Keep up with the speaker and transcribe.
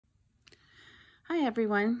Hi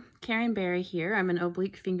everyone, Karen Berry here. I'm an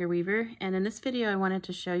oblique finger weaver, and in this video I wanted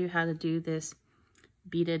to show you how to do this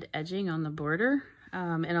beaded edging on the border.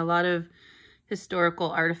 In a lot of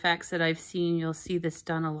historical artifacts that I've seen, you'll see this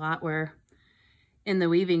done a lot where in the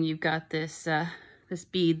weaving you've got this this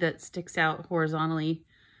bead that sticks out horizontally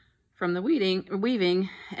from the weaving,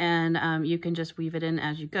 and you can just weave it in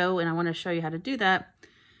as you go, and I want to show you how to do that.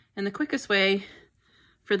 And the quickest way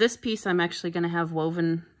for this piece, I'm actually going to have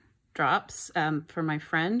woven drops for my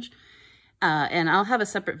fringe, and I'll have a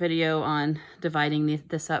separate video on dividing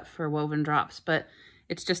this up for woven drops, but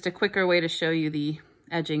it's just a quicker way to show you the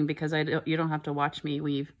edging because you don't have to watch me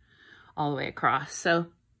weave all the way across. So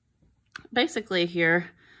basically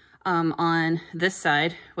here on this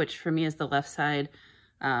side, which for me is the left side,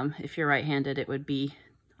 if you're right-handed it would be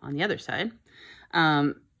on the other side,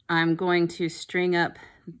 I'm going to string up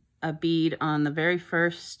a bead on the very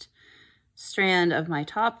first strand of my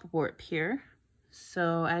top warp here.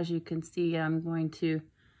 So as you can see, I'm going to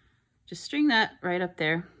just string that right up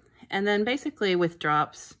there. And then basically with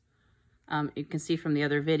drops, you can see from the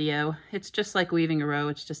other video, it's just like weaving a row.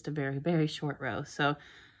 It's just a very, very short row. So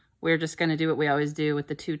we're just going to do what we always do with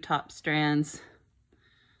the two top strands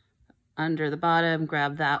under the bottom,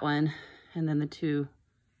 grab that one, and then the two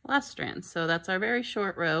last strands. So that's our very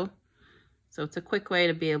short row. So it's a quick way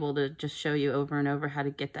to be able to just show you over and over how to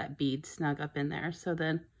get that bead snug up in there. So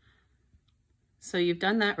you've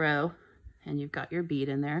done that row and you've got your bead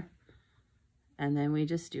in there, and then we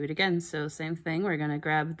just do it again. So same thing, we're gonna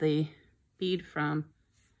grab the bead from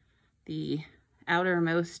the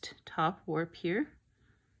outermost top warp here,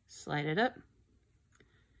 slide it up,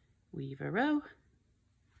 weave a row,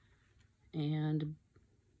 and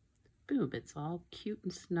boom, it's all cute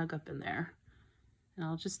and snug up in there. And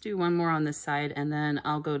I'll just do one more on this side, and then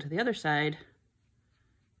I'll go to the other side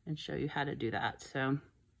and show you how to do that. So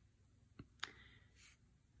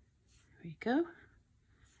here we go.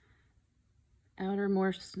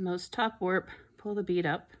 Outermost top warp, pull the bead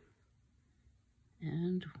up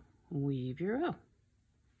and weave your row.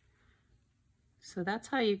 So that's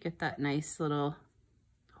how you get that nice little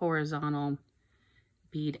horizontal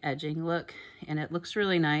bead edging look. And it looks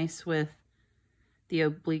really nice with the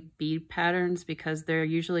oblique bead patterns because they're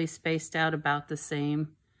usually spaced out about the same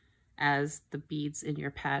as the beads in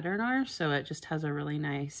your pattern are. So it just has a really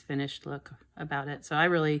nice finished look about it. So I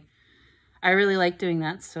really like doing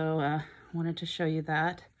that. So wanted to show you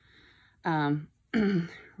that.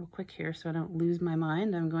 Real quick here so I don't lose my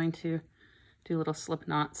mind. I'm going to do little slip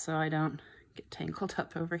knots so I don't get tangled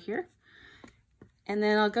up over here. And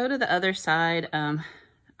then I'll go to the other side. I'm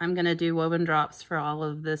gonna do woven drops for all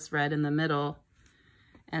of this red in the middle.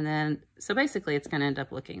 And then, so basically it's going to end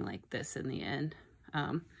up looking like this in the end.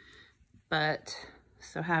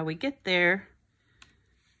 So how we get there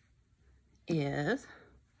is,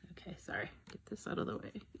 okay, sorry, get this out of the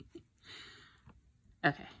way.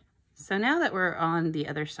 Okay, so now that we're on the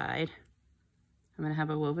other side, I'm going to have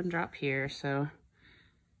a woven drop here. So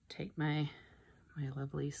take my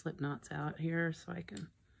lovely slip knots out here so I can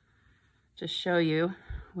just show you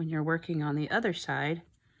when you're working on the other side,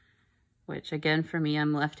 which again, for me,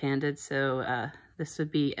 I'm left-handed, so this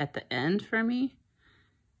would be at the end for me.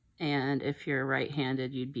 And if you're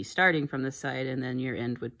right-handed, you'd be starting from the side and then your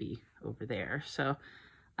end would be over there. So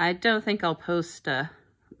I don't think I'll post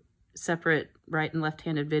separate right and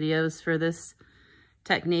left-handed videos for this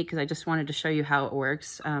technique because I just wanted to show you how it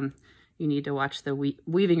works. You need to watch the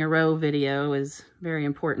weaving a row video, is very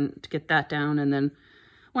important to get that down. And then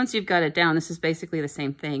once you've got it down, this is basically the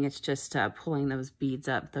same thing. It's just pulling those beads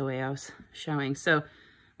up the way I was showing. So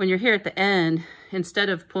when you're here at the end, instead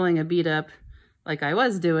of pulling a bead up like I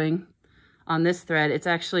was doing on this thread, it's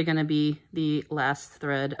actually going to be the last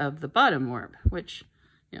thread of the bottom warp, which,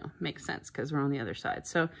 you know, makes sense because we're on the other side.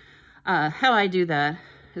 So how I do that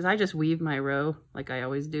is I just weave my row like I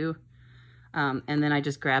always do. And then I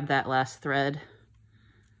just grab that last thread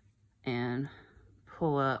and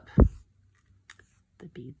pull up the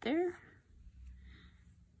bead there.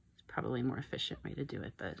 It's probably a more efficient way to do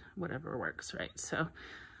it, but whatever works, right? So,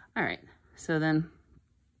 all right, so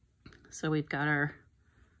we've got our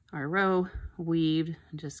row weaved,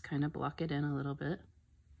 just kind of block it in a little bit.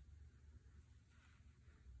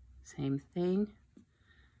 Same thing,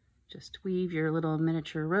 just weave your little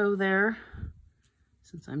miniature row there.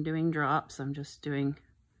 Since I'm doing drops, I'm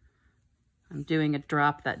doing a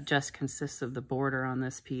drop that just consists of the border on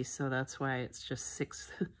this piece, so that's why it's just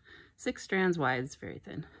six strands wide. It's very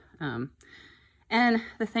thin. And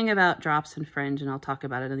the thing about drops and fringe, and I'll talk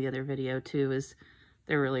about it in the other video too, is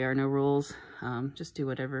there really are no rules. Just do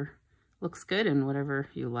whatever looks good and whatever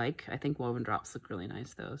you like. I think woven drops look really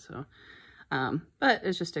nice though. So But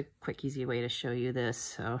it's just a quick, easy way to show you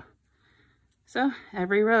this. So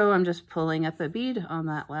every row, I'm just pulling up a bead on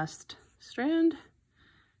that last strand,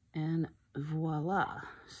 and voila.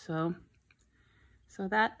 So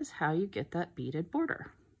that is how you get that beaded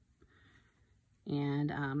border.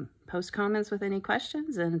 And post comments with any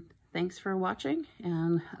questions, and thanks for watching,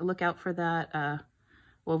 and look out for that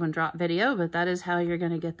woven drop video, but that is how you're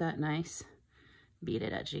going to get that nice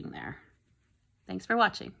beaded edging there. Thanks for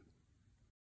watching.